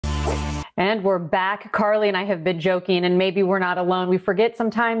And we're back. Carly and I have been joking, and maybe we're not alone. We forget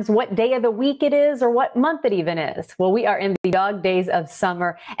sometimes what day of the week it is or what month it even is. Well, we are in the dog days of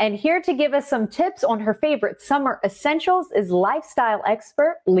summer, and here to give us some tips on her favorite summer essentials is lifestyle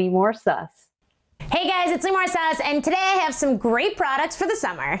expert Limor. Hey guys, it's Limor, and today I have some great products for the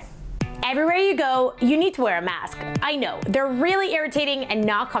summer. Everywhere you go, you need to wear a mask. I know, they're really irritating and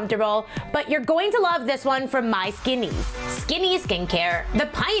not comfortable, but you're going to love this one from My Skinnies. Skinny Skincare, the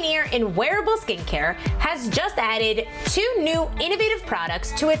pioneer in wearable skincare, has just added 2 new innovative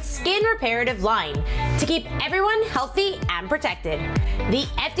products to its skin reparative line to keep everyone healthy and protected. The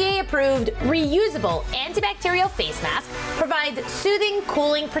FDA-approved reusable antibacterial face mask provides soothing,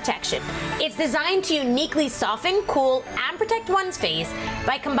 cooling protection. It's designed to uniquely soften, cool, and protect one's face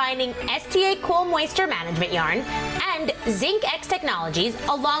by combining STA Cool Moisture Management Yarn and Zinc X technologies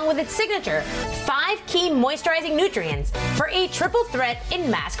along with its signature 5 key moisturizing nutrients for a triple threat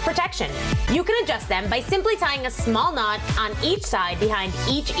in mask protection. You can adjust them by simply tying a small knot on each side behind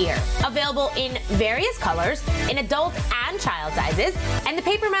each ear. Available in various colors, in adult and child sizes, and the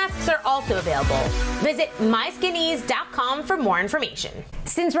paper masks are also available. Visit myskinnies.com for more information.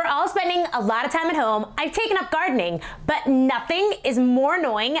 Since we're all spending a lot of time at home, I've taken up gardening, but nothing is more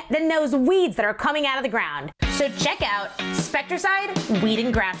annoying than those weeds that are coming out of the ground. So check out Spectracide Weed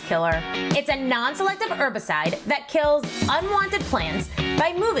and Grass Killer. It's a non-selective herbicide that kills unwanted plants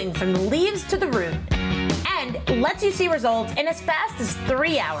by moving from the leaves to the root and lets you see results in as fast as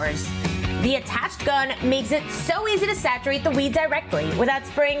 3 hours. The attached gun makes it so easy to saturate the weed directly without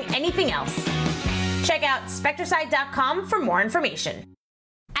spraying anything else. Check out Spectracide.com for more information.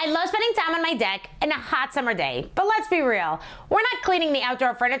 I love spending time on my deck in a hot summer day, but let's be real, we're not cleaning the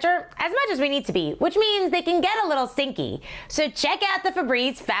outdoor furniture as much as we need to be, which means they can get a little stinky. So check out the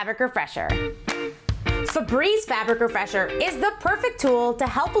Febreze Fabric Refresher. Febreze Fabric Refresher is the perfect tool to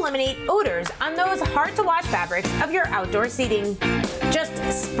help eliminate odors on those hard-to-wash fabrics of your outdoor seating. Just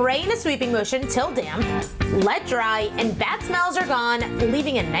spray in a sweeping motion till damp, let dry, and bad smells are gone,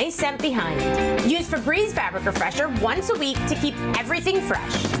 leaving a nice scent behind. Use Febreze Fabric Refresher once a week to keep everything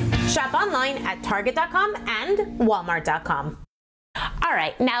fresh. Shop online at Target.com and Walmart.com. All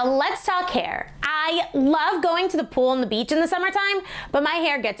right, now let's talk hair. I love going to the pool and the beach in the summertime, but my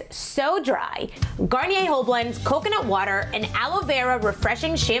hair gets so dry. Garnier Whole Blends Coconut Water and Aloe Vera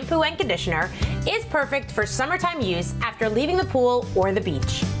Refreshing Shampoo and Conditioner is perfect for summertime use after leaving the pool or the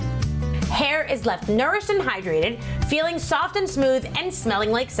beach. Hair is left nourished and hydrated, feeling soft and smooth and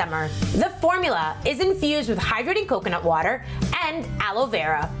smelling like summer. The formula is infused with hydrating coconut water and aloe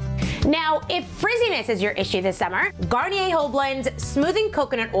vera. Now, if frizziness is your issue this summer, Garnier Whole Blends Smoothing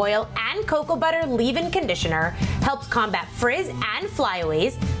Coconut Oil and Cocoa Butter Leave-In Conditioner helps combat frizz and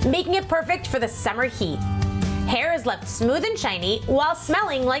flyaways, making it perfect for the summer heat. Hair is left smooth and shiny while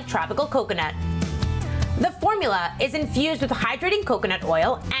smelling like tropical coconut. The formula is infused with hydrating coconut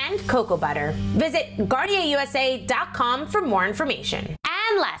oil and cocoa butter. Visit GarnierUSA.com for more information.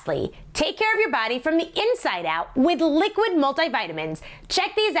 And lastly, take care of your body from the inside out with liquid multivitamins.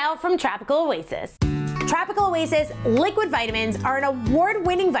 Check these out from Tropical Oasis. Tropical Oasis liquid vitamins are an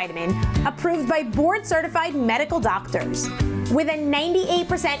award-winning vitamin approved by board-certified medical doctors. With a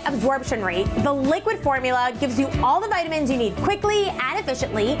 98% absorption rate, the liquid formula gives you all the vitamins you need quickly and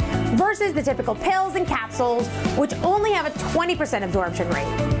efficiently versus the typical pills and capsules, which only have a 20% absorption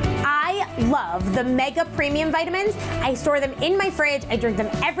rate. I love the Mega Premium vitamins. I store them in my fridge. I drink them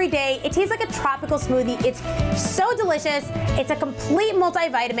every day. It tastes like a tropical smoothie. It's so delicious. It's a complete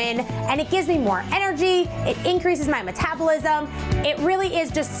multivitamin, and it gives me more energy. It increases my metabolism. It really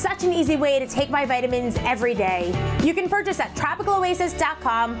is just such an easy way to take my vitamins every day. You can purchase at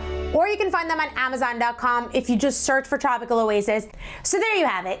TropicalOasis.com, or you can find them on Amazon.com if you just search for Tropical Oasis. So there you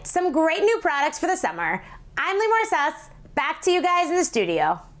have it. Some great new products for the summer. I'm Limor. Back to you guys in the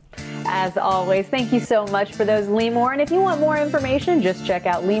studio. As always, thank you so much for those, Limor. And if you want more information, just check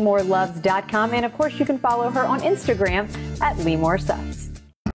out LimorLoves.com. And of course, you can follow her on Instagram at Limor.